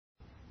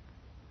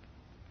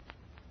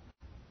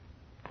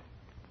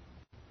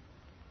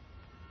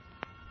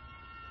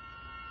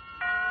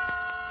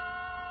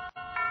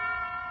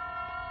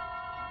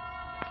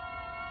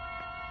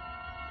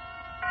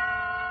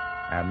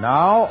And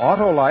now,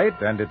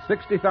 Autolite and its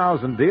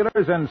 60,000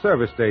 dealers and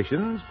service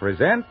stations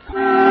present...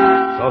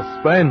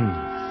 Suspense.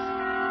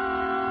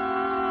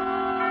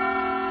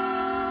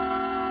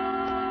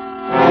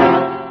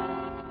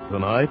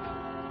 Tonight,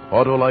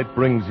 Autolite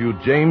brings you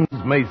James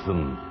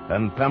Mason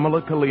and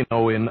Pamela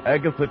Colino in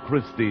Agatha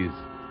Christie's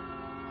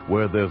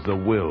Where There's a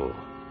Will,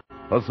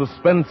 a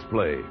suspense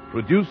play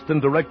produced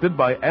and directed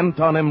by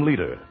Anton M.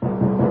 Leader.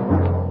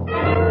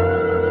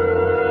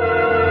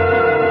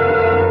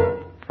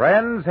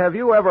 Friends, have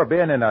you ever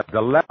been in a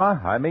dilemma?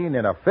 I mean,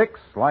 in a fix,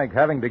 like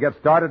having to get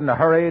started in a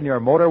hurry and your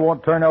motor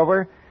won't turn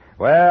over?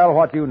 Well,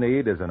 what you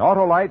need is an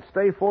Autolite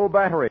Stay Full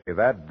battery,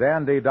 that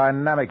dandy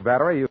dynamic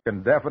battery you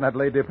can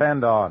definitely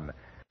depend on.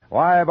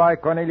 Why, by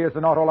Cornelius,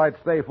 an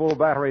Autolite Stay Full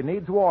battery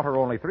needs water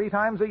only 3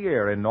 times a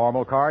year in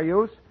normal car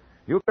use.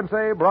 You can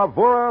say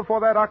bravura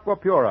for that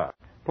Aquapura.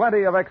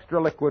 Plenty of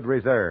extra liquid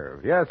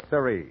reserve. Yes,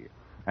 sirree.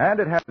 And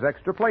it has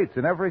extra plates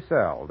in every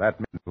cell. That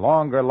means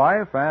longer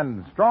life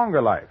and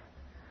stronger life.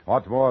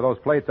 What's more, those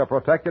plates are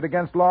protected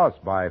against loss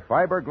by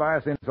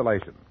fiberglass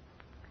insulation.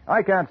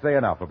 I can't say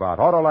enough about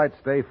Autolite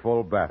Stay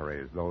Full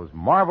batteries, those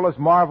marvelous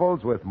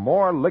marvels with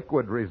more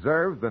liquid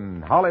reserve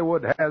than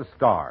Hollywood has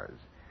stars.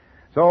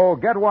 So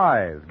get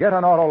wise. Get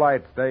an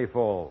Autolite Stay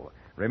Full.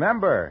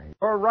 Remember,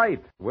 you're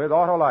right with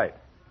Autolite.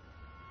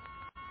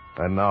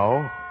 And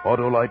now,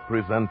 Autolite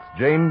presents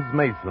James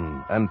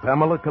Mason and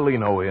Pamela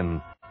Colino in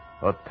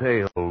a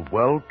tale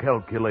well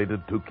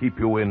calculated to keep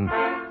you in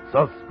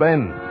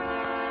suspense.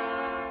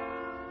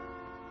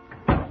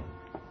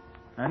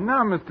 And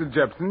now, Mr.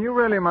 Jepson, you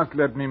really must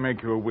let me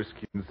make you a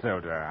whiskey and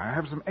soda. I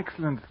have some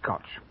excellent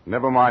scotch.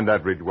 Never mind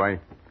that, Ridgway.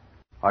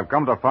 I've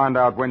come to find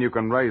out when you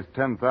can raise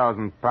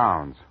 10,000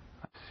 pounds.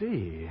 I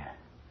see.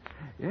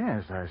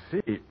 Yes, I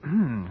see.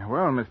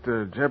 Well,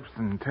 Mr.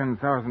 Jepson,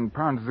 10,000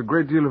 pounds is a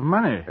great deal of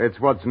money. It's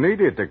what's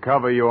needed to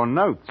cover your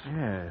notes.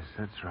 Yes,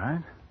 that's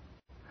right.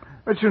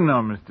 But you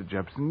know, Mr.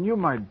 Jepson, you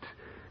might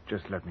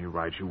just let me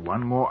write you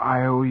one more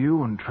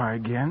IOU and try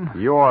again.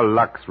 Your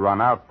luck's run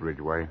out,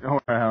 Ridgway. Oh,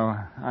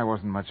 well, I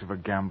wasn't much of a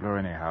gambler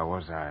anyhow,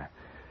 was I?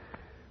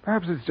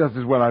 Perhaps it's just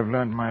as well I've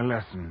learned my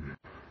lesson.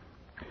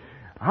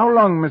 How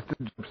long, Mr.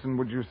 Jepson,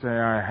 would you say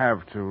I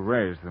have to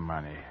raise the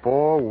money?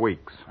 4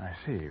 weeks. I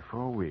see,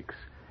 4 weeks.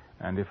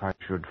 And if I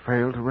should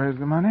fail to raise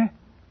the money?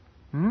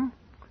 I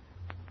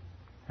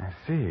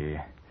see.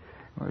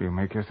 Well, you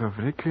make yourself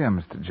very clear,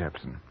 Mr.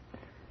 Jepson.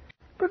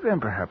 But then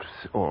perhaps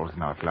all's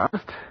not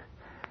lost.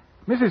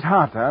 Mrs.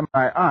 Harter,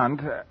 my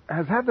aunt,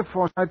 has had the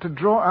foresight to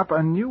draw up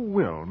a new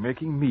will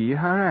making me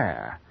her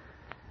heir.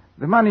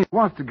 The money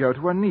was to go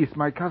to her niece,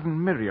 my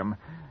cousin Miriam,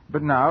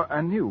 but now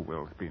a new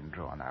will's been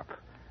drawn up.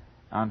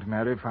 Aunt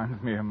Mary finds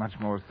me much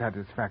more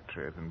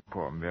satisfactory than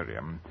poor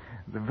Miriam.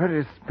 The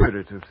very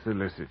spirit of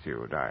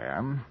solicitude I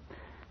am,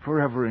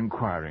 forever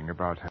inquiring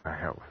about her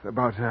health,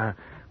 about her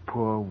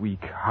poor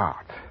weak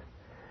heart.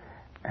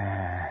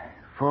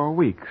 4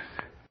 weeks.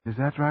 Is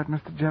that right,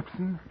 Mr.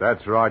 Jepson?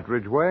 That's right,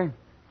 Ridgway.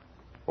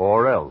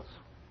 Or else.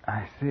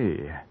 I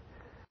see.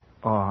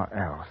 Or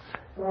else.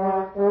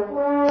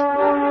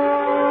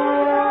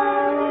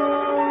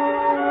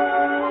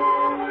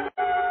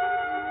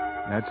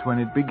 That's when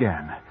it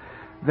began.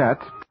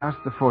 That, plus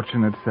the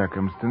fortunate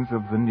circumstance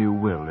of the new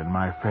will in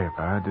my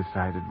favor,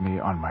 decided me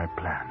on my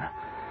plan.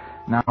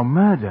 Now,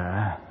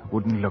 murder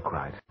wouldn't look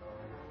right.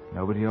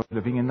 Nobody else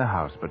living in the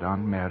house but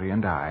Aunt Mary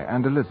and I,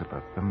 and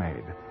Elizabeth, the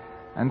maid.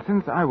 And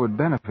since I would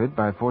benefit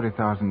by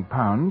 40,000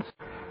 pounds,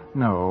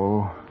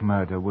 no,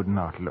 murder would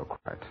not look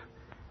right.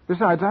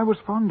 Besides, I was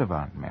fond of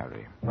Aunt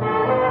Mary.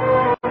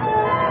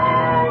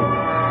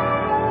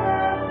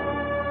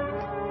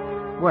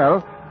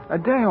 Well, a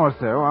day or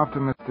so after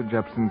Mr.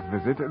 Jepson's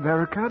visit,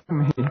 there occurred to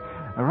me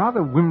a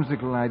rather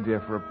whimsical idea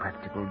for a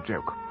practical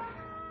joke.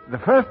 The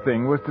first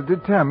thing was to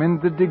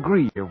determine the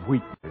degree of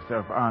weakness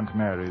of Aunt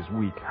Mary's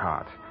weak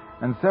heart.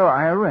 And so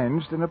I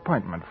arranged an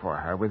appointment for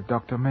her with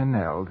Dr.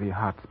 Meynell, the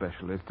heart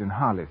specialist in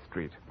Harley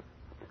Street.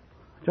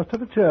 Just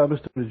have a chair,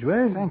 Mr.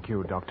 Ridgway. Thank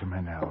you, Dr.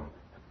 Meynell.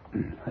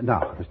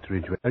 Now, Mr.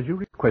 Ridgway, as you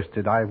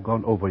requested, I have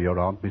gone over your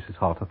Aunt Mrs.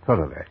 Harter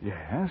thoroughly.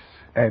 Yes?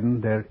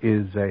 And there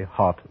is a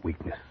heart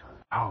weakness.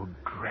 How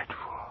dreadful.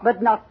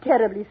 But not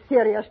terribly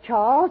serious,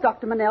 Charles,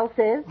 Dr. Meynell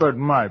says. But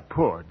my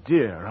poor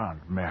dear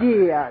Aunt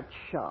Mary. Dear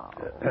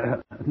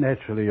Charles.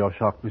 Naturally, you're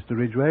shocked, Mr.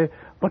 Ridgway,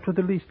 but with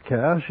the least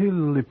care, she'll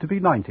live to be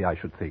 90, I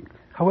should think.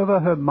 However,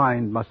 her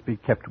mind must be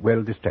kept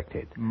well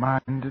distracted.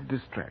 Mind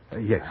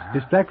distracted? Yes,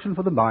 distraction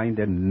for the mind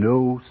and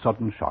no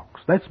sudden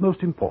shocks. That's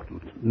most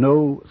important.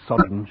 No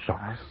sudden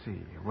shocks. I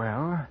see.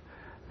 Well,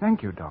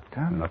 thank you,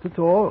 Doctor. Not at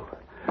all.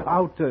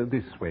 Out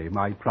this way,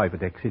 my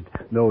private exit.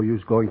 No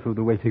use going through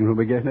the waiting room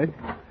again, eh?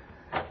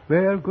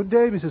 Well, good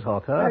day, Mrs.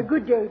 Harter.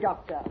 Good day,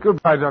 Doctor.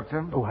 Goodbye,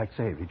 Doctor. Oh, I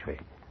say, Ridgway.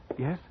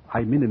 Yes?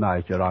 I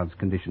minimized your aunt's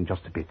condition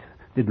just a bit.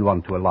 Didn't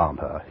want to alarm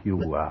her.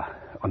 You,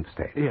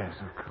 understand. Yes,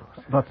 of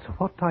course. But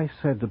what I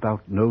said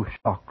about no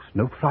shocks,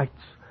 no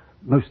frights,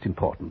 most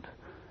important.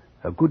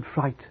 A good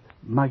fright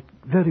might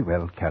very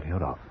well carry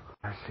her off.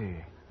 I see.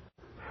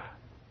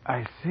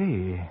 I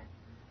see.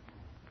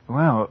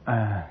 Well,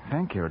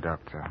 thank you,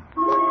 Doctor.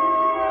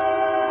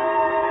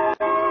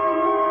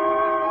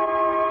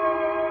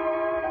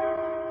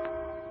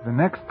 The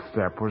next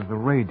step was the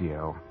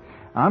radio.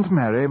 Aunt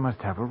Mary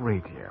must have a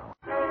radio.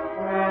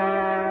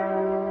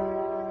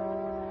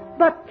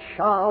 But,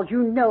 Charles,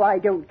 you know I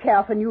don't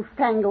care for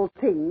newfangled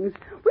things.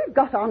 We've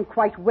got on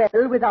quite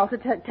well without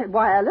a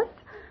wireless.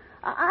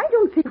 I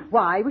don't see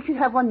why we should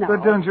have one now.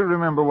 But don't you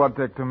remember what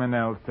Dr.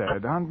 Manel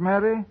said, Aunt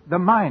Mary? The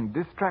mind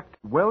distracted,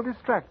 well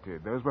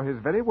distracted. Those were his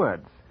very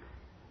words.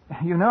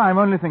 You know, I'm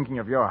only thinking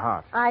of your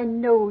heart. I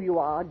know you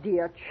are,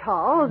 dear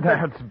Charles.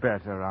 That's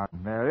better,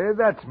 Aunt Mary.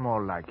 That's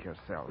more like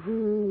yourself.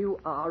 You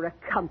are a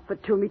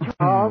comfort to me,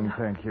 Charles.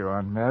 Thank you,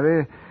 Aunt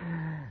Mary.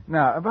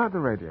 Now, about the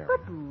radio.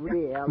 But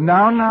really,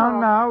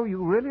 Now.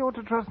 You really ought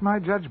to trust my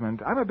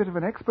judgment. I'm a bit of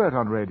an expert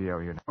on radio,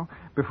 you know.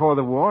 Before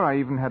the war, I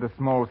even had a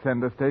small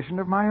sender station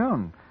of my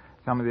own.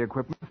 Some of the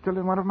equipment's still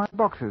in one of my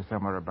boxes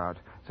somewhere about.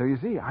 So, you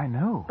see, I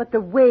know. But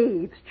the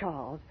waves,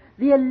 Charles,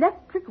 the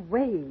electric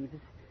waves,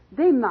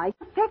 they might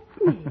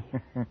affect me.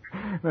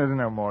 There's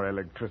no more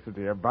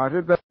electricity about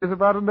it than there is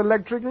about an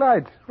electric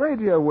light.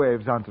 Radio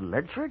waves aren't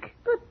electric.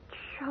 But,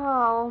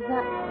 Charles,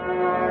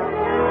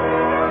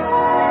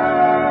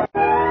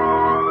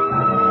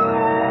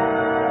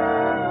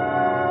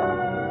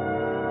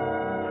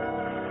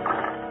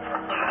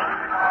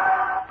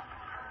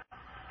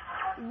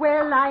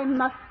 Well, I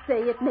must say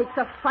it makes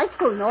a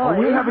frightful noise.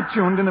 We'll have it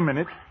tuned in a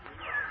minute.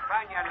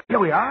 Here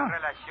we are.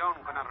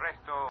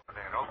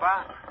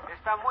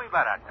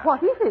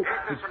 What is it?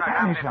 It's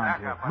Spanish,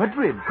 Auntie.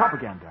 Madrid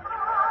propaganda.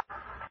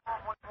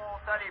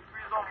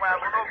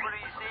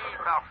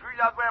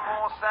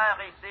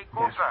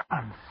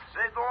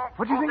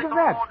 What do you think of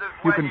that?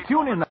 You can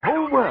tune in the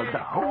whole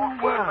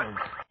world.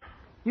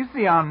 You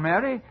see, Aunt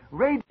Mary,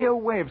 radio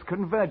waves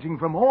converging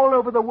from all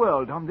over the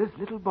world on this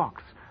little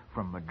box.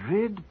 From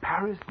Madrid,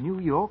 Paris, New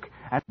York,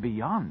 and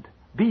beyond.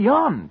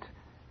 Beyond!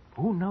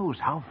 Who knows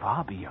how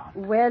far beyond?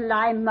 Well,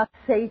 I must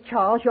say,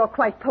 Charles, you're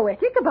quite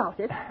poetic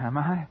about it. Am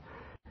I?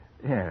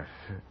 Yes,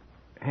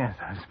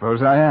 I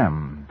suppose I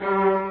am.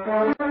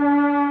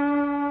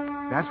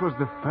 That was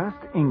the first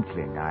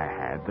inkling I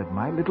had that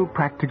my little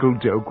practical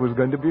joke was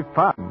going to be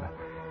fun.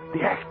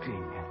 The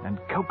acting and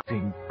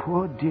coaxing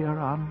poor dear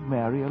Aunt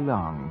Mary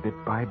along bit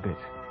by bit.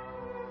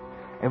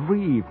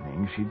 Every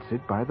evening she'd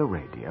sit by the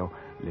radio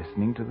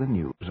listening to the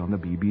news on the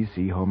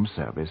BBC Home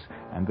Service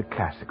and the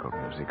classical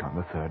music on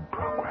the third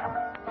program.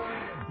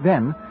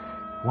 Then,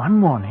 one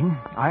morning,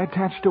 I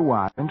attached a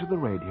wire into the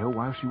radio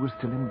while she was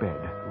still in bed,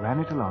 ran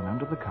it along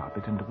under the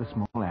carpet into the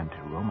small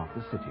anteroom of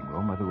the sitting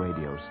room where the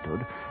radio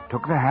stood,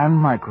 took the hand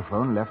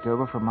microphone left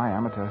over from my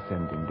amateur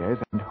sending days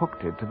and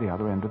hooked it to the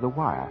other end of the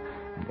wire,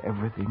 and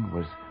everything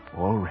was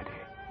all ready.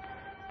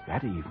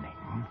 That evening,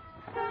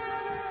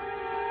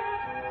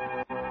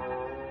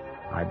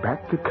 I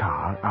backed the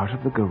car out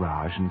of the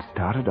garage and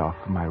started off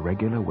for my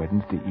regular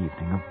Wednesday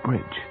evening of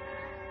bridge.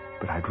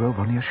 But I drove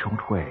only a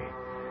short way,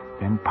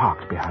 then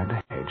parked behind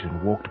a hedge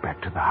and walked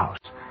back to the house.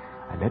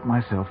 I let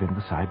myself in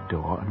the side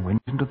door and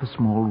went into the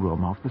small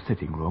room off the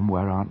sitting room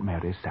where Aunt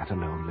Mary sat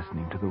alone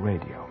listening to the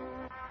radio.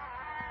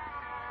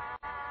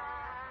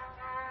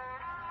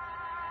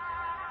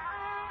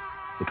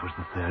 It was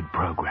the third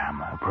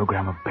program, a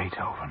program of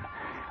Beethoven.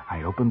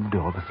 I opened the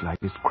door the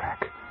slightest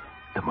crack.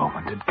 The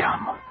moment had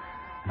come,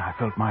 and I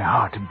felt my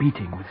heart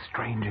beating with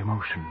strange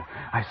emotion.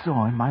 I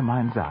saw in my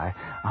mind's eye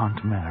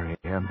Aunt Mary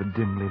and the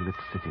dimly lit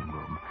sitting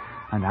room,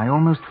 and I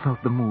almost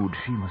felt the mood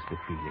she must be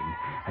feeling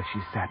as she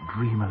sat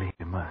dreamily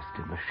immersed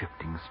in the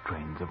shifting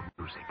strains of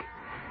music.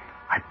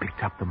 I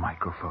picked up the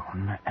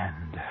microphone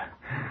and...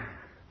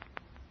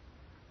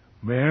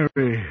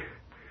 Mary.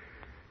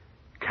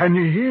 Can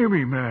you hear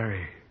me,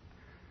 Mary?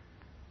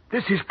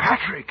 This is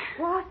Patrick.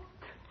 What?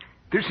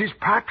 This is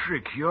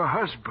Patrick, your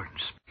husband,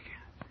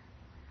 speaking.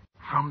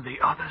 From the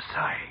other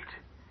side.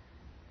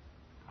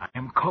 I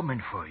am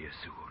coming for you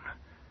soon.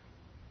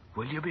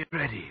 Will you be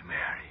ready,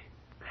 Mary?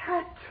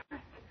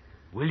 Patrick.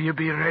 Will you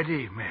be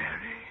ready,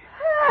 Mary?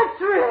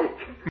 Patrick!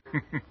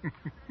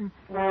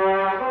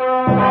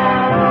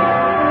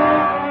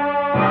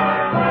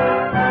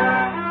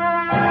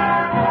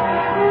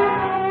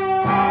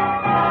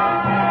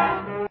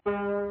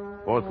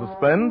 For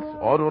Suspense,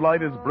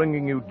 Autolite is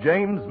bringing you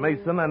James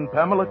Mason and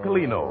Pamela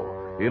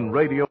Collino in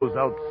radio's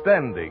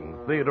outstanding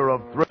theater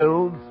of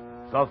thrills,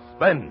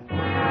 Suspense.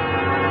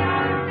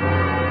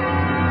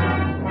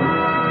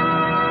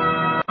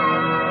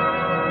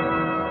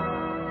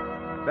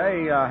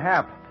 Say,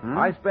 Hap,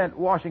 I spent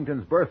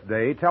Washington's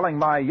birthday telling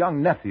my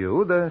young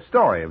nephew the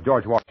story of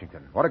George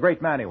Washington. What a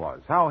great man he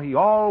was. How he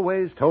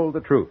always told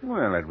the truth.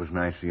 Well, that was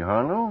nice of you,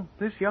 Harlow.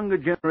 This younger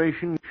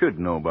generation should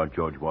know about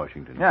George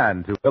Washington.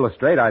 And to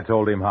illustrate, I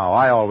told him how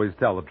I always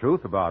tell the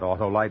truth about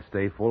Autolite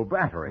Stay Full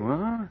batteries.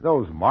 What?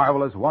 Those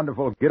marvelous,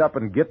 wonderful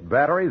get-up-and-get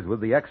batteries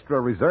with the extra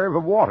reserve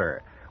of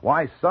water.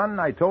 Why, son,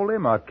 I told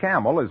him a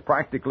camel is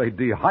practically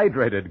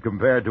dehydrated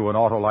compared to an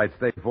Autolite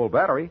Stay Full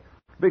battery.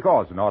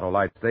 Because an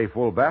Autolite Stay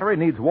Full battery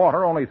needs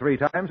water only 3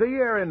 times a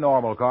year in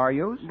normal car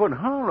use. But,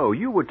 Harlow,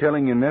 you were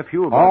telling your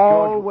nephew about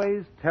George...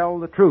 Always tell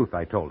the truth,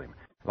 I told him.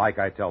 Like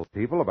I tell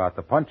people about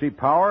the punchy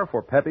power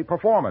for peppy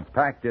performance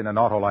packed in an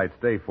Autolite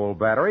Stay Full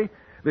battery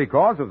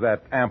because of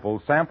that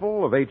ample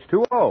sample of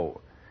H2O.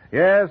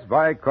 Yes,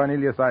 by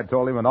Cornelius, I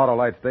told him an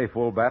Autolite Stay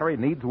Full battery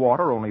needs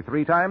water only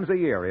 3 times a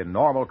year in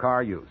normal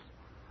car use.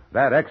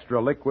 That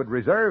extra liquid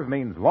reserve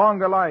means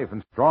longer life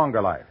and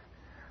stronger life.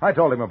 I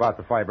told him about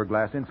the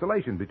fiberglass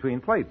insulation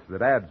between plates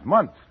that adds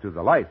months to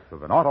the life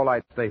of an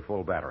Autolite Stay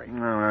Full battery.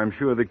 Well, I'm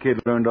sure the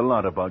kid learned a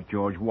lot about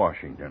George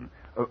Washington.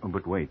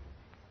 But wait,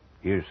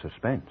 here's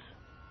suspense.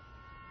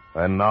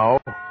 And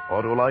now,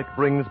 Autolite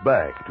brings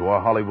back to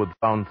our Hollywood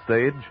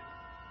soundstage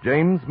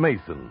James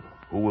Mason,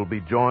 who will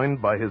be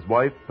joined by his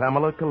wife,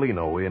 Pamela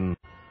Colino, in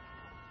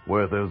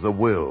Where There's a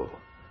Will,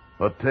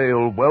 a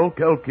tale well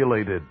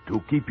calculated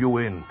to keep you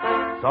in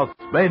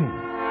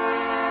suspense.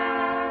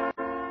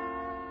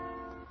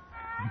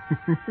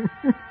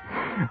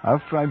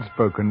 After I'd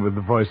spoken with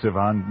the voice of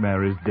Aunt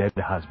Mary's dead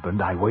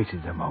husband, I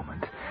waited a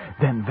moment.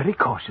 Then, very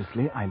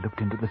cautiously, I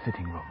looked into the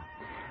sitting room.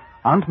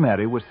 Aunt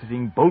Mary was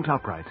sitting bolt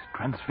upright,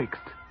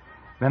 transfixed.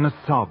 Then a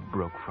sob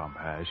broke from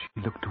her as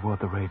she looked toward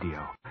the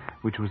radio,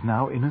 which was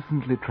now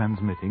innocently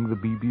transmitting the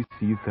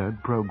BBC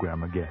third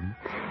program again.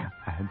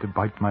 I had to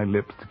bite my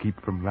lips to keep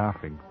from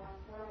laughing.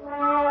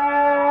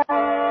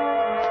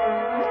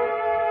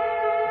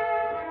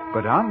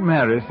 But Aunt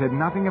Mary said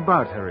nothing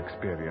about her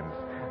experience.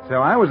 So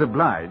I was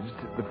obliged,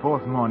 the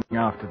 4th morning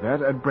after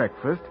that, at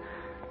breakfast,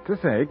 to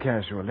say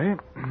casually,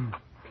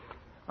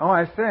 "Oh,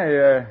 I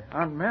say,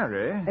 Aunt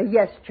Mary."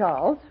 Yes,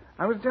 Charles.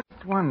 I was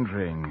just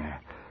wondering,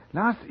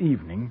 last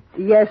evening...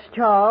 Yes,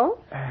 Charles?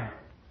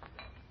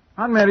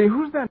 Aunt Mary,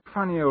 who's that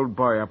funny old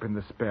boy up in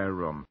the spare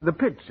room? The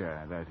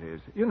picture, that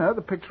is. You know,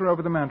 the picture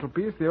over the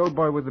mantelpiece, the old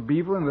boy with the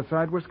beaver and the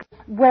side whiskers.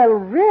 Well,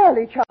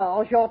 really,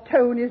 Charles, your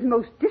tone is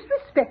most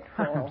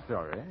disrespectful. I'm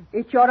sorry.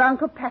 It's your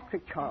Uncle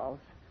Patrick, Charles.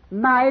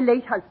 My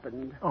late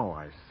husband. Oh,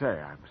 I say,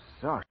 I'm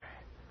sorry.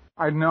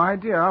 I'd no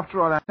idea. After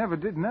all, I never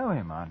did know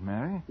him, Aunt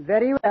Mary.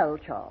 Very well,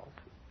 Charles.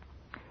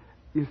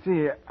 You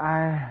see,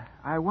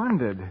 I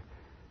wondered.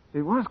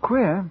 It was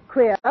queer.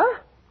 Queer?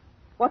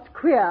 What's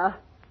queer?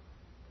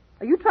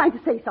 Are you trying to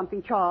say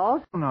something,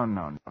 Charles? No,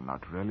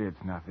 not really.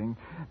 It's nothing.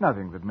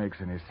 Nothing that makes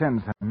any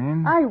sense, I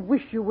mean. I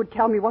wish you would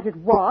tell me what it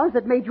was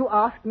that made you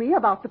ask me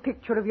about the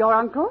picture of your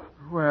uncle.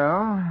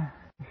 Well,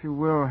 if you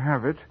will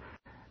have it,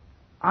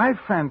 I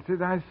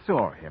fancied I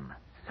saw him.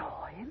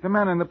 Saw him? The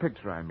man in the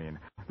picture, I mean,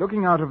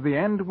 looking out of the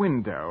end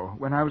window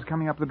when I was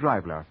coming up the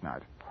drive last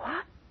night.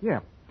 What?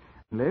 Yeah.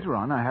 Later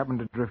on, I happened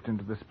to drift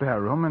into the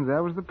spare room, and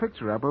there was the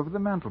picture up over the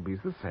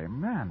mantelpiece, the same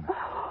man.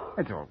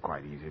 It's all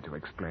quite easy to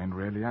explain,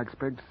 really. I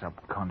expect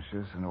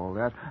subconscious and all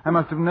that. I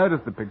must have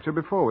noticed the picture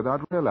before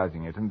without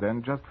realizing it, and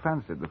then just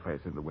fancied the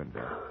face in the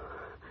window.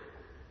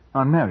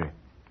 Aunt Mary,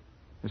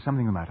 is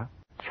something the matter?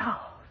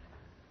 Charles,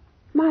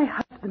 my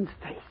husband's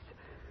face.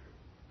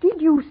 Did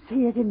you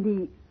see it in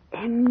the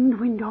end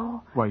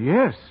window? Why,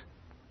 yes.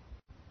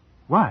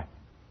 Why?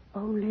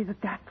 Only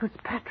that was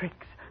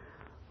Patrick's.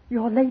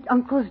 Your late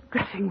uncle's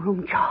dressing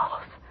room,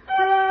 Charles.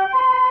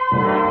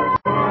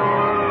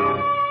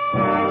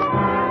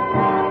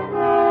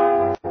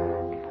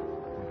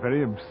 The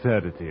very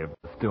absurdity of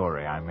the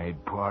story I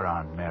made poor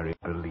Aunt Mary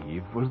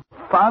believe was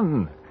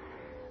fun.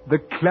 The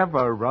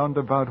clever,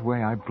 roundabout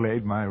way I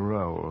played my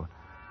role.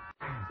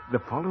 The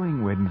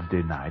following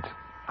Wednesday night,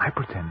 I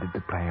pretended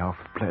to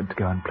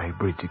go and play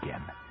bridge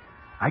again.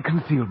 I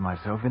concealed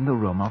myself in the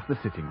room off the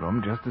sitting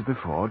room just as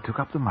before, took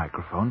up the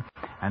microphone,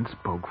 and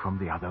spoke from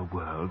the other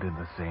world in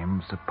the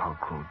same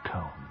sepulchral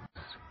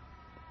tones.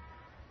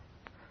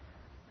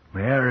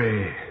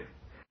 Mary,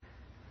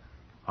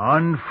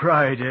 on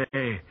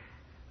Friday,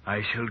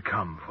 I shall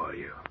come for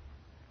you.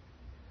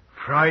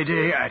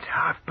 Friday at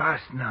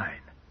 9:30.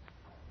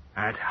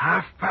 At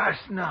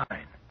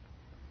 9:30.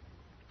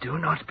 Do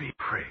not be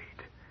afraid.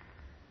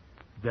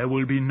 There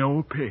will be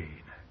no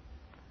pain.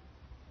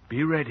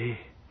 Be ready,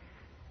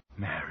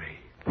 Mary.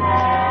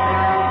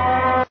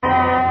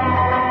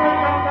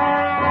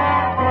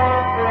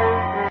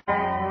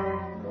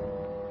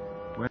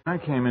 When I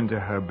came into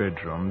her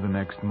bedroom the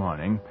next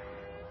morning,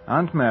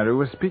 Aunt Mary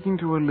was speaking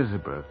to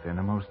Elizabeth in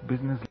a most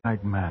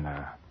businesslike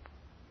manner.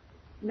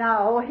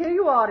 Now, here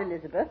you are,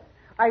 Elizabeth.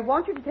 I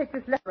want you to take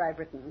this letter I've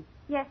written.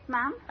 Yes,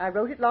 ma'am. I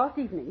wrote it last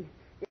evening.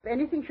 If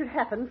anything should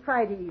happen,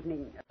 Friday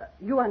evening.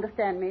 You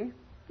understand me?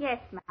 Yes,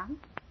 ma'am.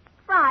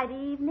 Friday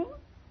evening?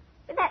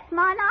 That's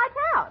my night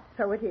out.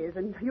 So it is,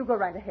 and you go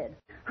right ahead.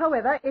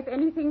 However, if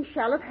anything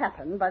shall have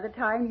happened by the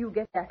time you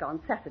get back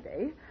on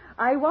Saturday,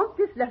 I want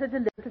this letter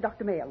delivered to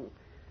Dr. Mayle.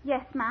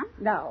 Yes, ma'am.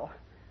 Now,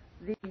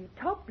 the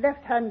top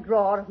left-hand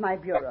drawer of my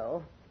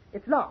bureau,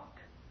 it's locked.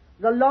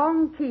 The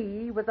long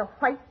key with a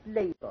white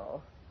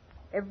label.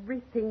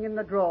 Everything in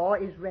the drawer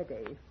is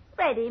ready.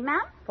 Ready,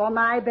 ma'am? For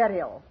my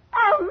burial.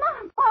 Oh,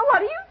 ma'am,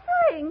 what are you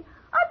saying?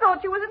 I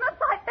thought you was in a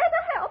sight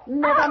better health.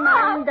 Never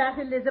mind that,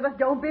 Elizabeth.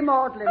 Don't be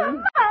maudlin.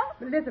 Ma'am.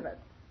 Elizabeth,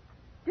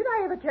 Did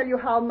I ever tell you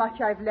how much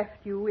I've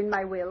left you in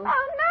my will?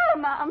 Oh,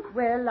 no, Mum.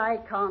 Well, I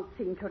can't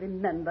seem to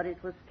remember. It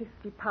was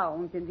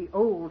 £50 in the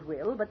old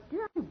will, but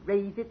did I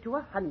raise it to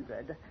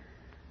 100?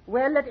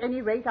 Well, at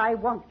any rate, I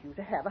want you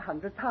to have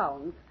 £100.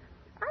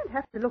 I'll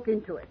have to look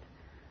into it.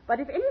 But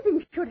if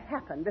anything should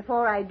happen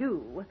before I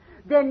do,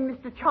 then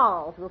Mr.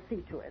 Charles will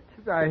see to it.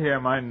 Did I hear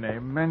my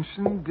name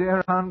mentioned,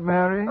 dear Aunt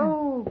Mary?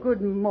 Oh,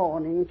 good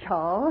morning,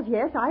 Charles.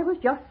 Yes, I was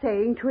just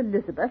saying to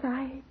Elizabeth,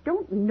 I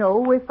don't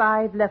know if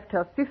I've left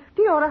her 50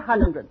 or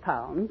 100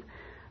 pounds.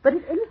 But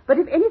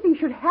if anything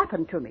should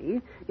happen to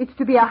me, it's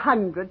to be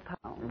 100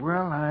 pounds.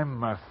 Well, I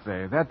must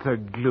say, that's a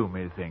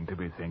gloomy thing to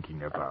be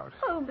thinking about.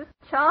 Oh, Miss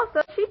Charles,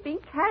 she's been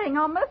carrying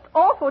on most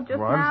awful just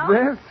now.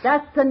 What's this?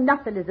 That's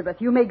enough,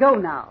 Elizabeth. You may go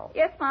now.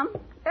 Yes, Mum.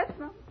 Yes,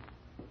 Mum.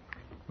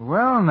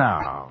 Well,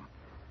 now,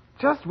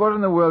 just what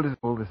in the world is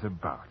all this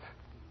about?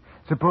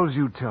 Suppose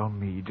you tell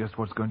me just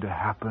what's going to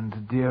happen to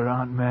dear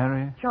Aunt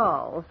Mary.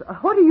 Charles,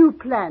 what do you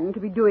plan to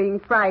be doing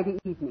Friday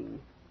evening?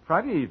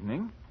 Friday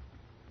evening?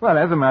 Well,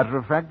 as a matter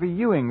of fact, the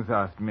Ewings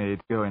asked me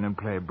to go in and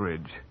play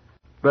bridge.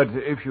 But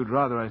if you'd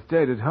rather I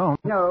stayed at home...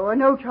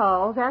 No,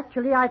 Charles.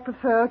 Actually, I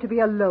prefer to be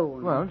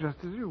alone. Well, just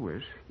as you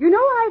wish. You know,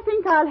 I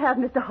think I'll have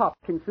Mr.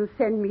 Hopkinson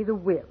send me the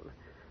will.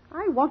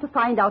 I want to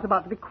find out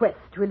about the bequest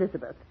to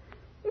Elizabeth.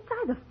 It's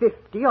either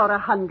 50 or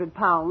 100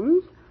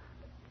 pounds.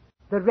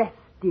 The rest,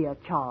 dear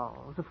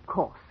Charles, of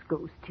course,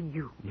 goes to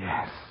you.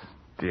 Yes,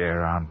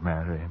 dear Aunt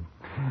Mary.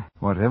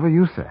 Whatever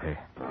you say.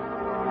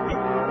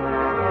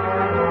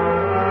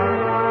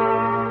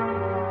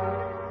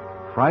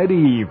 Friday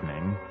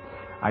evening,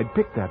 I'd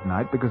picked that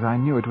night because I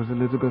knew it was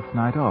Elizabeth's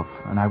night off,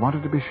 and I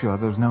wanted to be sure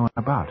there was no one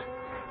about.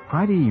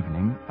 Friday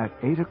evening, at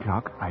 8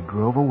 o'clock, I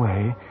drove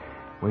away,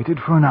 waited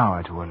for an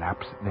hour to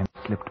elapse, then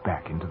slipped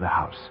back into the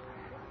house.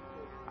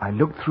 I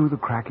looked through the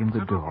crack in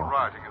the door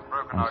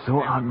and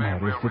saw Aunt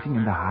Mary sitting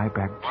in the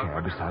high-backed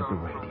chair beside the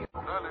radio.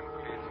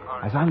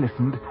 As I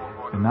listened,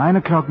 the 9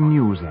 o'clock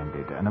news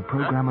ended, and a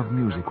program of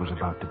music was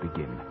about to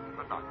begin.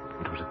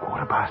 It was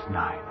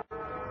 9:15.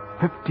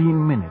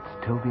 15 minutes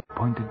till the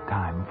appointed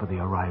time for the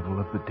arrival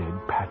of the dead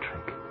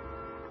Patrick.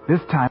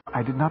 This time,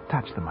 I did not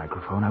touch the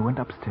microphone. I went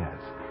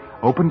upstairs,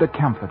 opened a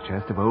camphor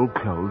chest of old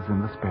clothes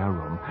in the spare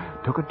room,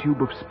 took a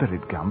tube of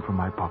spirit gum from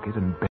my pocket,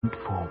 and bent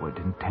forward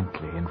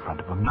intently in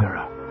front of a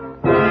mirror.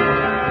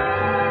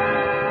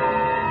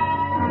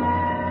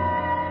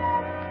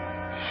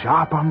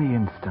 Sharp on the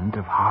instant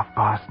of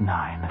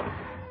 9:30,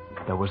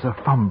 there was a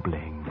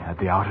fumbling at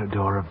the outer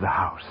door of the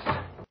house,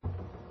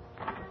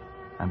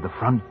 and the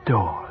front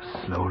door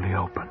slowly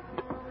opened.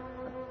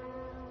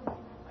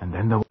 And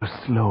then there were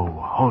slow,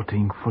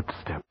 halting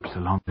footsteps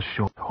along the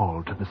short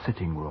hall to the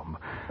sitting room,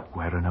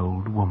 where an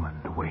old woman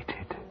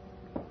waited.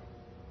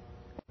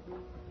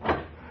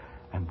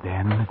 And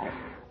then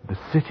the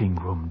sitting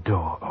room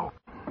door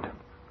opened.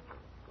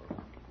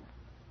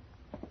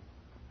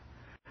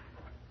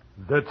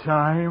 The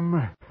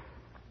time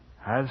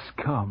has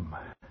come,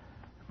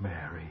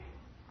 Mary.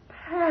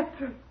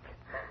 Patrick,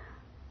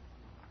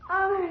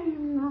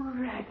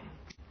 I'm ready.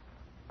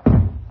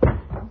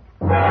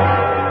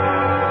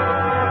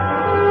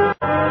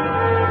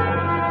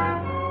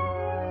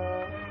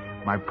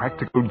 My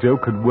practical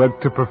joke had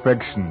worked to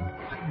perfection.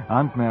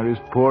 Aunt Mary's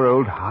poor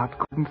old heart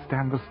couldn't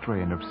stand the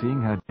strain of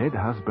seeing her dead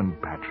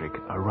husband, Patrick,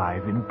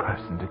 arrive in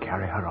person to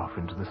carry her off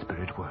into the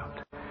spirit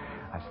world.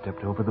 I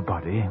stepped over the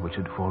body, which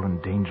had fallen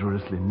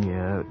dangerously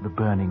near the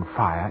burning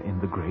fire in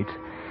the grate.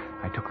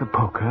 I took the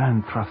poker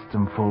and thrust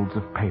some folds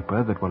of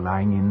paper that were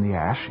lying in the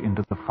ash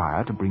into the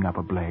fire to bring up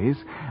a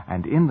blaze,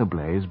 and in the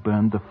blaze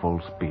burned the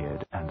false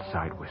beard and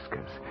side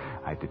whiskers.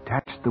 I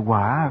detached the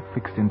wire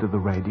fixed into the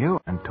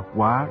radio and took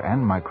wire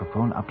and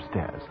microphone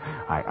upstairs.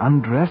 I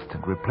undressed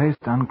and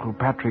replaced Uncle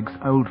Patrick's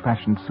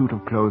old-fashioned suit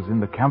of clothes in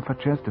the camphor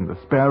chest in the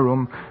spare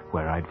room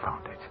where I'd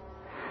found it.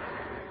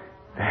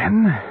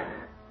 Then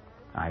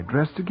I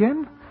dressed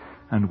again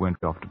and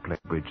went off to play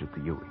bridge at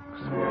the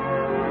Ewings.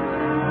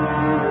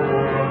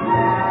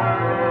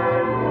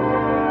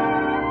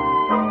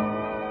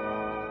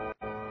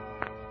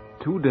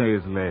 2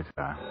 days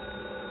later.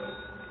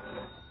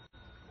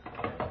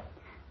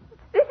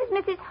 This is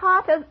Mrs.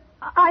 Harter's...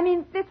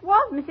 this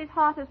was Mrs.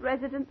 Harter's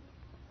residence.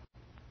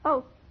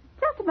 Oh,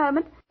 just a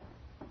moment.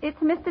 It's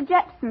Mr.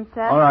 Jepson,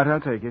 sir. All right, I'll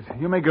take it.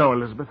 You may go,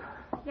 Elizabeth.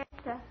 Yes,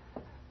 sir.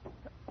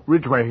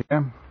 Ridgway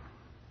here.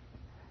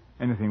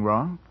 Anything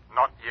wrong?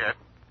 Not yet.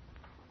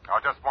 I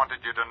just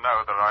wanted you to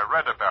know that I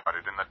read about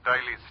it in the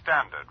Daily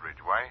Standard,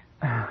 Ridgway.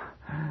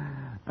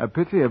 A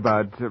pity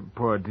about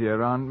poor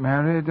dear Aunt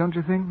Mary, don't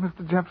you think,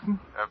 Mr. Jepson?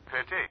 A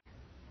pity.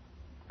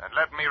 And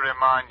let me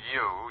remind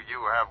you,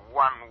 you have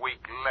 1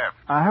 week left.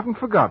 I haven't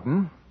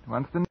forgotten.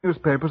 Once the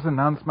newspapers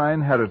announce my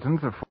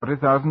inheritance of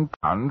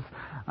 £40,000,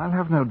 I'll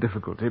have no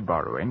difficulty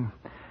borrowing.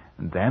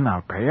 And then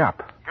I'll pay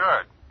up.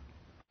 Good.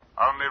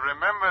 Only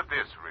remember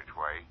this,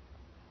 Ridgway.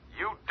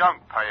 You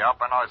don't pay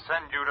up and I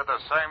send you to the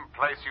same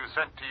place you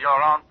sent to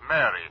your Aunt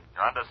Mary.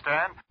 You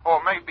understand?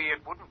 Or maybe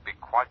it wouldn't be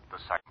quite the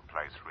same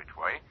place,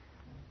 Ridgway.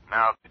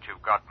 Now that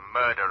you've got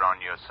murder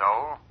on your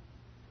soul.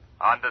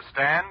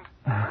 Understand?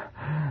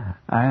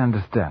 I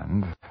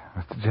understand,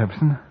 Mr.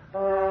 Jepson.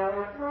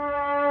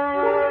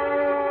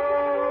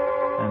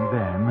 And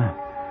then,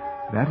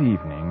 that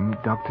evening,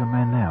 Dr.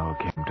 Manel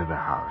came to the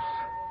house.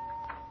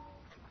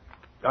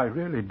 I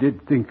really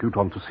did think you'd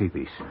want to see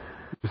this.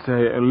 You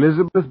say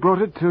Elizabeth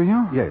brought it to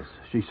you? Yes,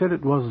 she said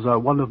it was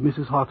one of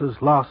Mrs.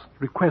 Harter's last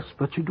requests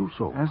that she do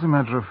so. As a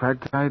matter of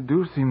fact, I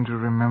do seem to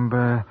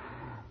remember...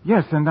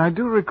 Yes, and I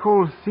do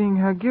recall seeing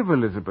her give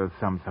Elizabeth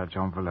some such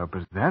envelope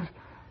as that.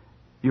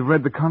 You've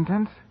read the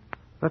contents?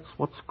 That's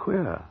what's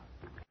queer.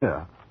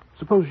 Here,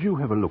 suppose you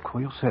have a look for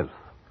yourself.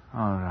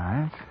 All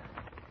right.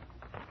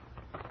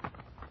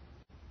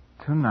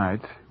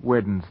 Tonight,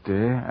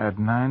 Wednesday, at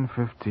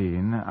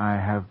 9:15, I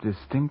have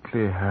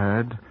distinctly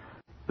heard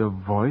the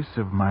voice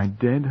of my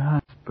dead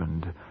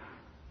husband.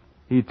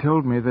 He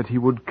told me that he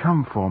would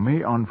come for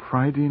me on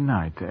Friday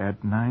night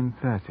at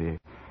 9:30.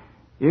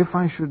 If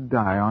I should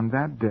die on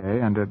that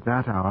day and at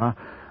that hour,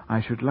 I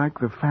should like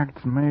the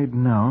facts made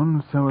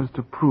known so as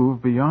to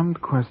prove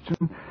beyond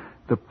question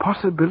the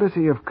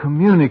possibility of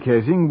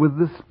communicating with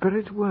the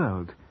spirit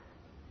world.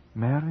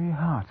 Mary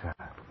Harter.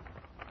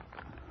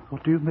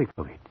 What do you make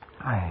of it?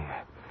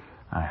 I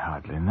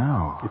hardly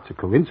know. It's a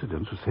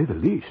coincidence, to say the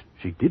least.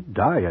 She did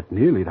die at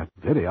nearly that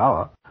very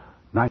hour,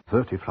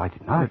 9:30 Friday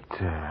night.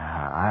 But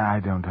I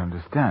don't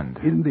understand.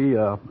 In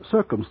the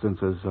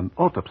circumstances, an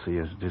autopsy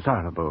is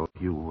desirable,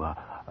 you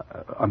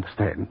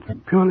understand,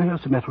 purely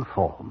as a matter of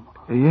form.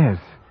 Yes.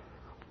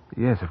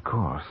 Yes, of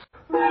course.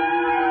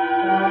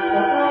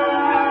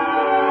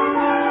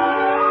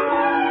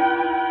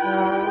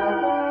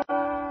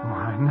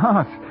 Why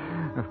not?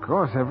 Of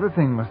course,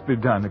 everything must be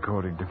done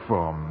according to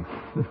form.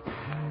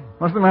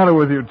 What's the matter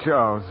with you,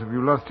 Charles? Have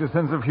you lost your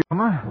sense of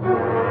humor?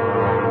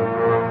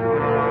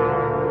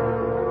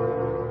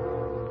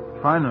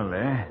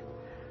 Finally,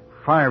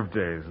 5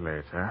 days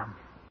later...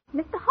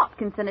 Mr.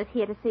 Hopkinson is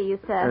here to see you,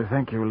 sir.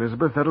 Thank you,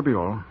 Elizabeth. That'll be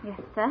all.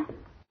 Yes, sir.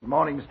 Good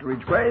morning, Mr.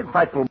 Ridgway.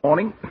 Frightful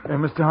morning.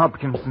 Mr.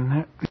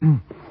 Hopkinson,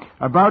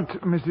 about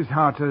Mrs.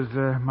 Harter's,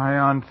 my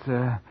aunt's,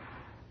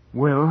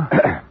 will...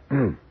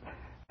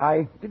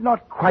 I did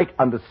not quite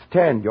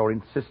understand your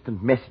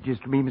insistent messages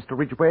to me, Mr.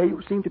 Ridgway.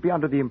 You seem to be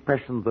under the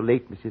impression the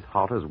late Mrs.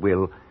 Harter's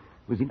will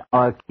was in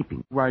our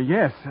keeping. Why,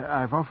 yes.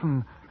 I've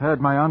often heard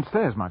my aunt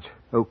say as much.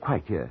 Oh,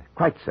 quite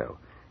so.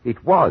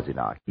 It was in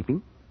our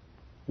keeping.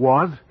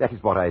 Was? That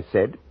is what I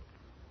said.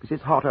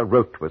 Mrs. Harter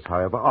wrote to us,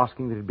 however,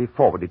 asking that it be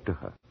forwarded to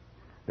her.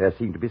 There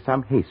seemed to be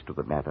some haste to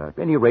the matter. At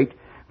any rate,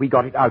 we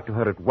got it out to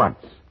her at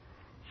once.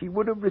 She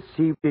would have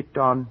received it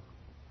on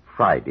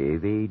Friday,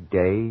 the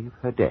day of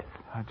her death.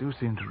 I do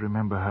seem to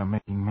remember her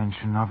making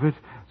mention of it.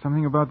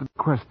 Something about the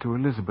bequest to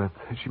Elizabeth.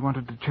 She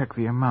wanted to check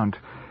the amount.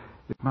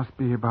 It must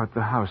be about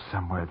the house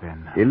somewhere,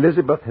 then.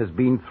 Elizabeth has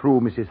been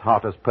through Mrs.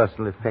 Harter's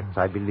personal effects,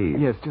 I believe.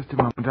 Yes, just a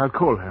moment. I'll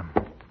call her.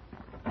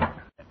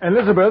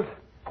 Elizabeth?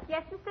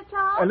 Yes, Mr.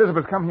 Charles?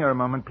 Elizabeth, come here a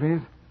moment,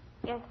 please.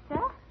 Yes,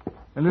 sir?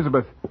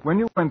 Elizabeth, when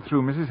you went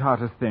through Mrs.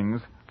 Harter's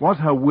things, was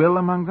her will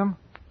among them?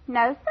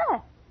 No,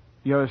 sir.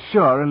 You're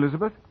sure,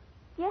 Elizabeth?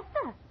 Yes,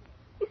 sir.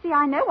 You see,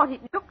 I know what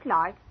it looked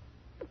like.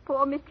 The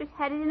poor mistress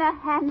had it in her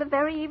hand the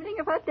very evening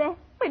of her death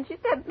when she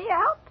sent me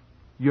out.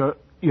 You're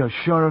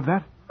sure of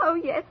that? Oh,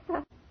 yes,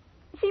 sir.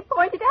 She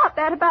pointed out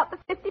that about the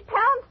 £50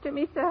 to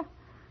me, sir.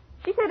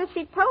 She said as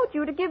she told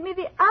you to give me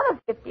the other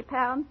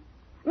 £50.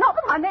 Not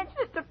that I mentioned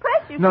it to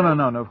press you. No,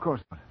 of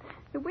course not.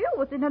 The will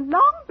was in a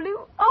long blue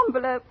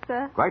envelope,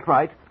 sir. Quite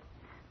right.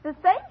 The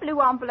same blue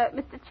envelope,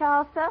 Mr.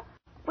 Charles, sir,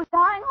 was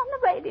lying on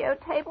the radio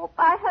table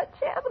by her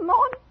chair the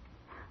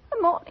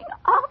morning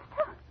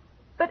after.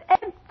 But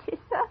empty,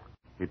 sir.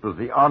 It was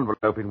the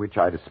envelope in which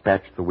I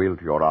dispatched the will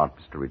to your aunt,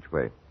 Mr.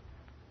 Ridgway.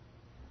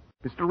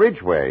 Mr.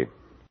 Ridgway,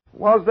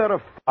 was there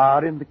a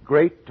fire in the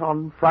grate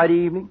on Friday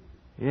evening?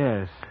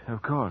 Yes,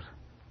 of course.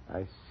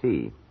 I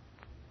see.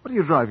 What are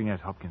you driving at,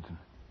 Hopkinson?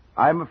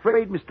 I'm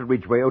afraid, Mr.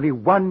 Ridgway, only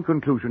one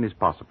conclusion is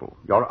possible.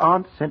 Your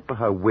aunt sent for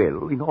her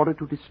will in order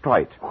to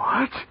destroy it.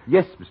 What?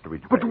 Yes, Mr.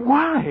 Ridgway. But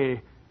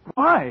why?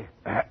 Why?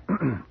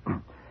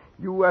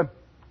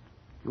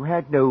 You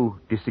had no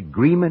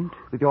disagreement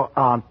with your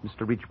aunt,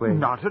 Mr. Ridgway?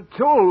 Not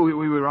at all.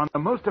 We were on the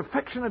most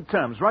affectionate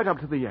terms right up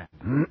to the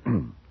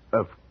end.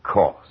 Of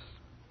course.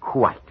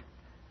 Quite.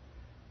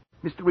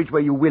 Mr.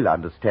 Ridgway, you will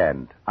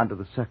understand, under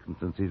the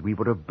circumstances, we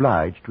were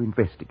obliged to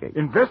investigate.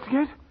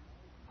 Investigate?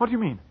 What do you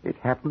mean? It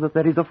happens that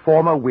there is a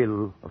former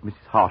will of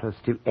Mrs. Harter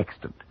still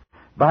extant.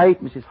 By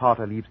it, Mrs.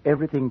 Harter leaves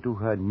everything to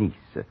her niece,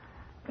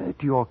 to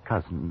your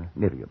cousin,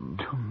 Miriam.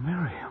 To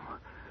Miriam?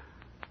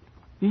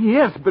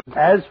 Yes, but...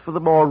 As for the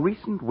more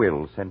recent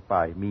will sent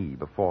by me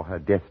before her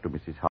death to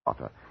Mrs.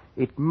 Harter,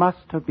 it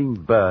must have been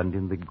burned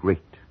in the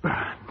grate.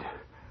 Burned?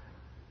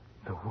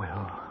 The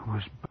will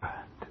was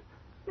burned.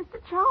 Mr.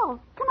 Charles,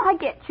 can I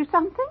get you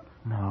something?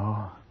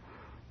 No,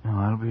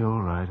 I'll be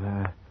all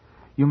right.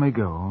 You may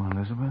go,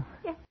 Elizabeth.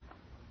 Yes.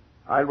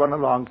 I'll run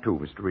along, too,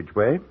 Mr.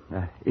 Ridgway,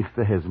 if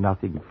there's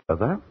nothing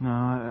further. No,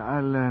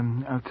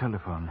 I'll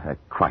telephone.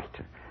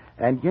 Quite.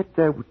 And yet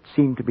there would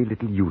seem to be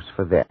little use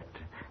for that.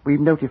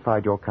 We've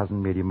notified your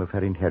cousin Miriam of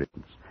her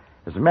inheritance.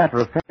 As As a matter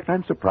of fact,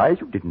 I'm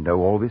surprised you didn't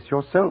know all this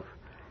yourself.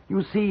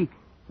 You see,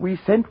 we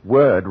sent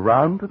word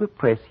round to the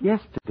press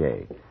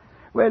yesterday.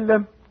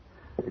 Well,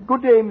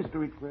 good day, Mr.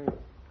 Ridgway.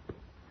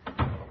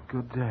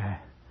 Good day.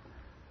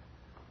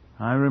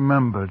 I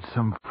remembered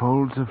some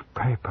folds of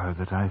paper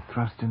that I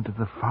thrust into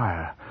the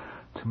fire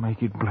to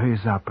make it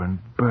blaze up and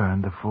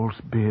burn the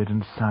false beard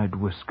and side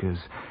whiskers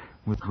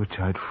with which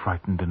I'd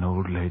frightened an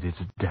old lady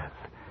to death.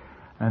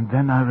 And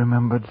then I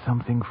remembered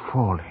something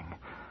falling.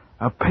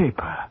 A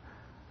paper.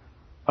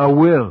 A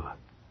will.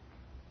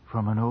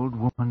 From an old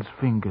woman's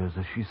fingers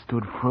as she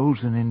stood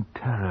frozen in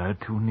terror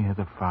too near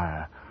the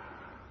fire.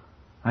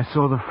 I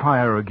saw the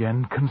fire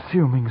again,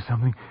 consuming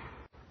something.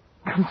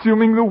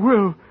 Consuming the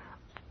will.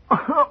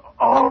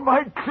 All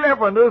my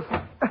cleverness.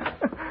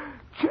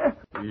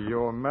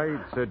 Your maid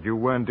said you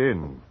weren't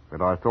in,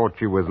 but I thought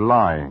she was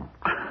lying.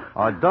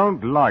 I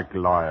don't like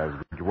liars,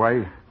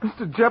 Ridgway.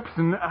 Mr.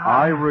 Jepson,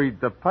 I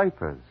read the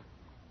papers.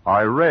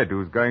 I read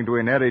who's going to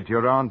inherit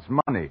your aunt's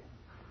money.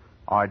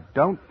 I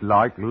don't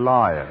like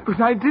liars.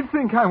 But I did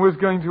think I was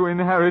going to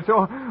inherit,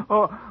 or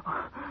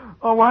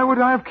why would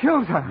I have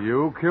killed her?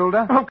 You killed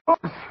her? Of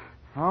course.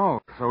 Oh,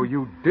 so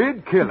you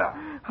did kill her.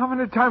 How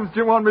many times do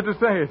you want me to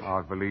say it?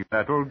 I believe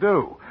that'll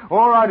do.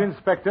 All right,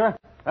 Inspector.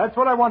 That's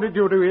what I wanted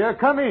you to hear.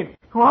 Come in.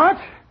 What?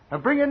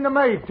 And bring in the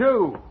maid,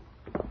 too.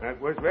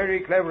 That was very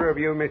clever of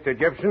you, Mr.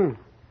 Jepson.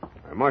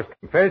 I must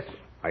confess,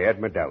 I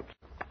had my doubts.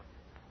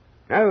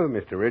 Now,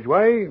 Mr.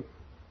 Ridgway,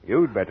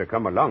 you'd better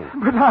come along.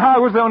 But I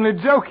was only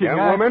joking.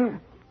 Young woman,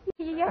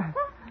 Yes,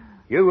 sir?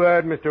 you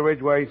heard Mr.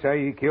 Ridgway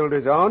say he killed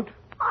his aunt?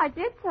 I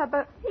did, sir,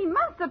 but he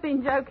must have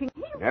been joking.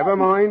 Never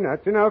mind,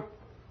 that's enough.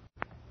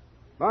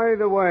 By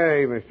the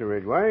way, Mr.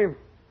 Ridgway,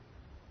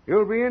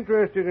 you'll be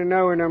interested in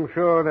knowing, I'm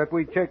sure, that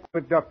we checked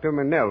with Dr.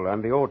 Manell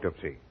on the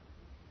autopsy.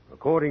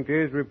 According to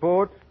his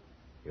report,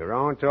 your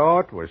aunt's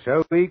heart was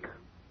so weak,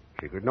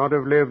 she could not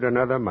have lived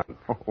another month.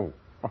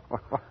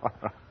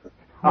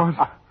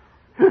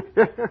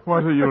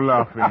 What are you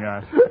laughing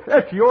at?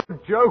 That's your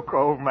joke,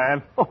 old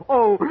man.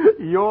 Oh,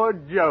 your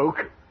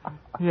joke.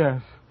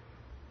 Yes.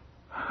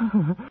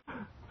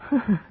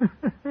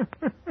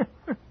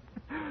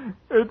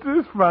 It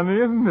is funny,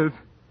 isn't it?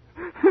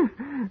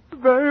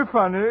 Very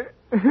funny.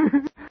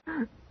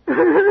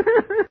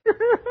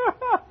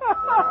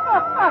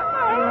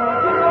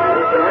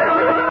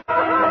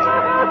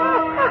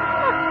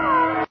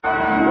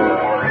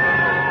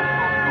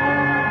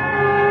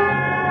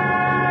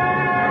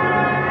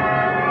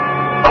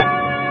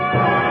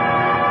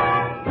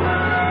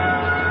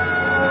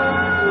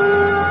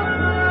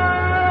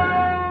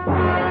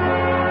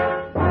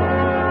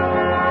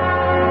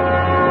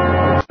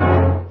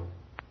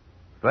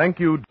 Thank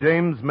you,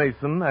 James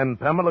Mason and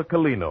Pamela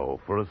Colino,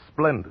 for a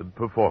splendid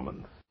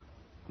performance.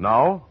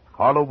 Now,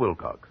 Harlow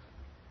Wilcox.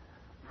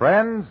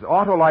 Friends,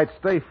 Autolite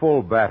Stay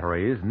Full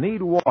batteries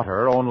need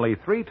water only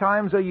 3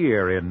 times a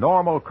year in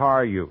normal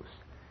car use.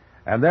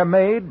 And they're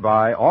made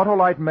by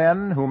Autolite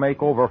men who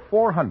make over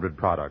 400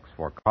 products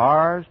for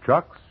cars,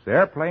 trucks,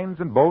 airplanes,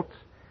 and boats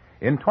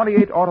in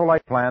 28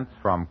 Autolite plants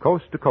from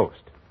coast to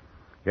coast.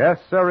 Yes,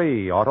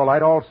 sirree,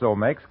 Autolite also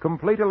makes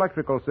complete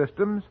electrical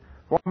systems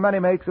for many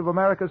makes of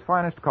America's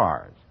finest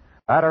cars.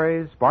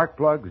 Batteries, spark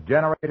plugs,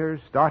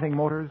 generators, starting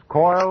motors,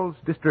 coils,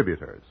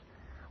 distributors.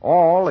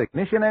 All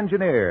ignition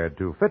engineered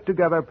to fit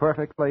together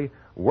perfectly,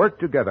 work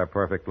together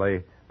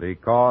perfectly,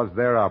 because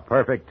they're a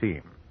perfect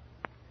team.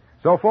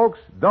 So, folks,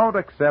 don't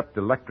accept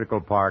electrical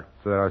parts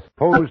that are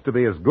supposed to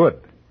be as good.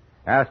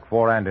 Ask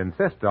for and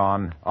insist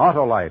on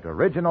Autolite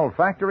original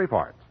factory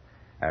parts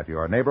at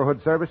your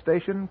neighborhood service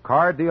station,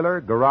 car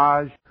dealer,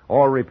 garage,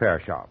 or repair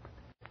shop.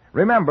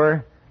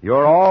 Remember,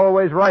 you're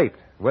always right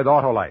with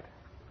Autolite.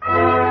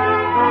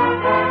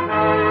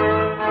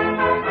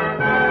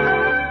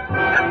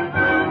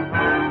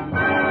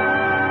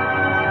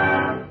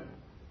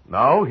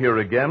 Now, here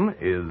again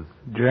is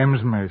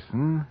James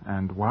Mason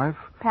and wife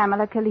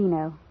Pamela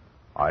Colino.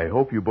 I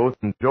hope you both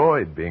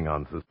enjoyed being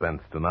on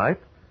Suspense tonight,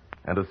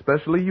 and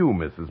especially you,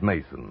 Mrs.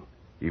 Mason,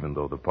 even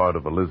though the part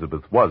of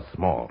Elizabeth was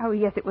small. Oh,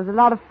 yes, it was a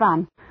lot of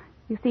fun.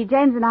 You see,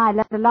 James and I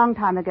learned a long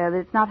time ago that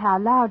it's not how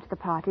large the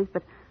part is,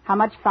 but how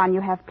much fun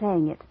you have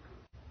playing it.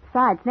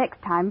 Besides,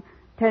 next time,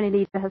 Tony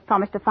Leader has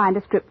promised to find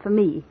a script for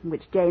me, in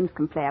which James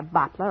can play a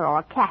butler or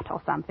a cat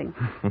or something.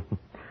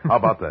 How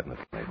about that,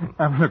 Mr. Mason?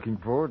 I'm looking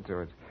forward to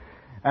it.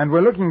 And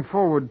we're looking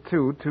forward,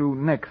 too, to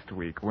next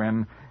week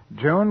when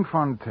Joan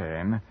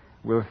Fontaine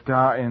will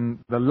star in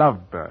The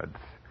Lovebirds,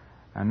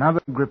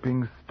 another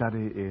gripping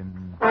study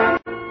in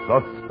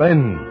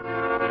Suspense.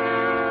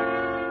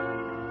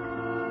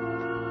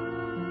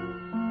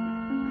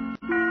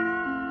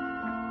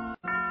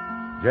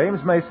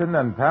 James Mason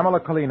and Pamela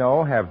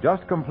Colino have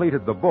just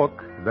completed the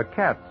book, The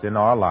Cats in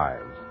Our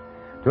Lives.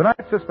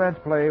 Tonight's suspense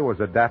play was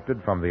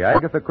adapted from the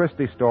Agatha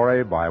Christie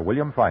story by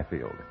William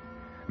Fifield.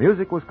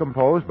 Music was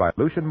composed by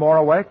Lucien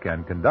Moraweck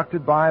and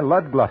conducted by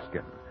Lud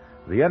Gluskin.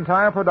 The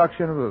entire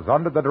production was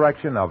under the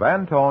direction of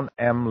Anton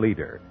M.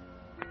 Leader.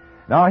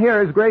 Now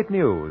here is great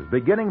news.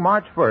 Beginning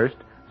March 1st,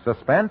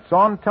 Suspense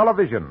on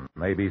Television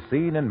may be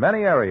seen in many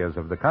areas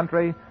of the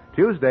country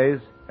Tuesdays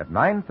at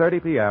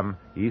 9:30 p.m.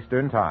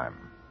 Eastern Time.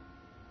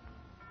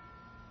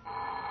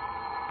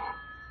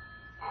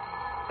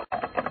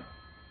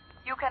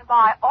 You can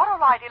buy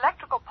Autolite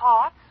electrical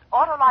parts,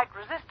 Autolite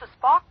resistor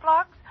spark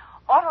plugs,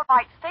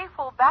 Autolite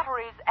stay-full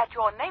batteries at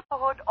your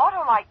neighborhood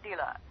Autolite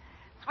dealer.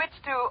 Switch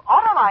to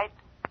Autolite.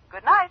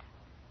 Good night.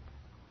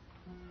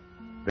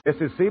 This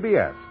is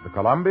CBS, the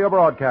Columbia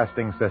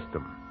Broadcasting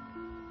System.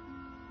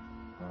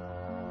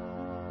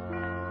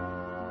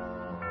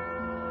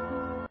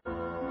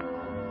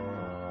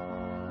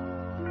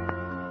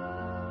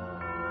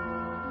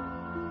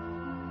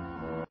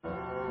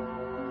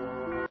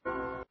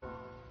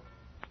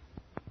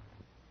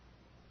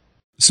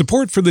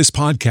 Support for this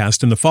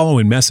podcast and the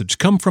following message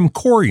come from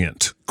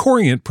Corient.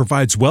 Corient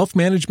provides wealth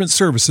management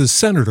services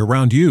centered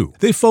around you.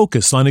 They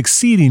focus on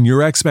exceeding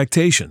your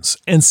expectations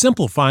and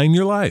simplifying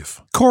your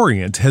life.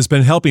 Corient has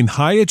been helping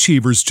high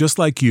achievers just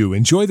like you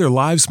enjoy their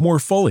lives more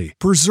fully,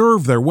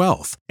 preserve their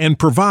wealth, and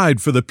provide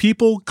for the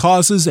people,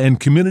 causes, and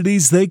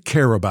communities they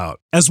care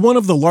about. As one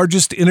of the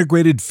largest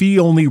integrated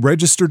fee-only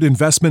registered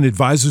investment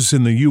advisors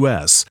in the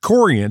U.S.,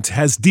 Corient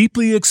has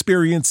deeply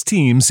experienced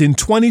teams in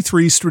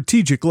 23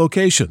 strategic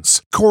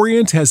locations.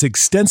 Corient has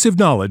extensive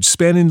knowledge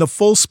spanning the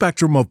full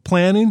spectrum of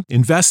planning,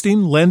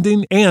 investing,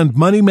 lending, and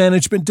money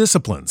management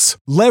disciplines.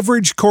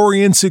 Leverage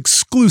Corient's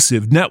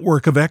exclusive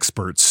network of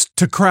experts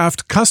to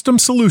craft custom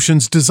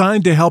solutions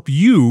designed to help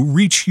you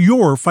reach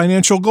your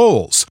financial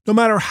goals, no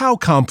matter how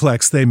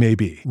complex they may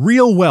be.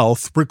 Real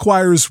wealth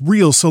requires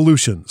real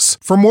solutions.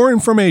 For more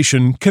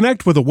information,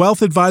 connect with a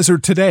wealth advisor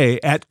today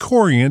at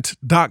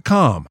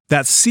Corient.com.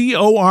 That's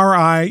Corient.com.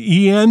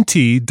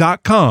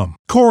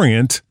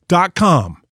 Corient.com.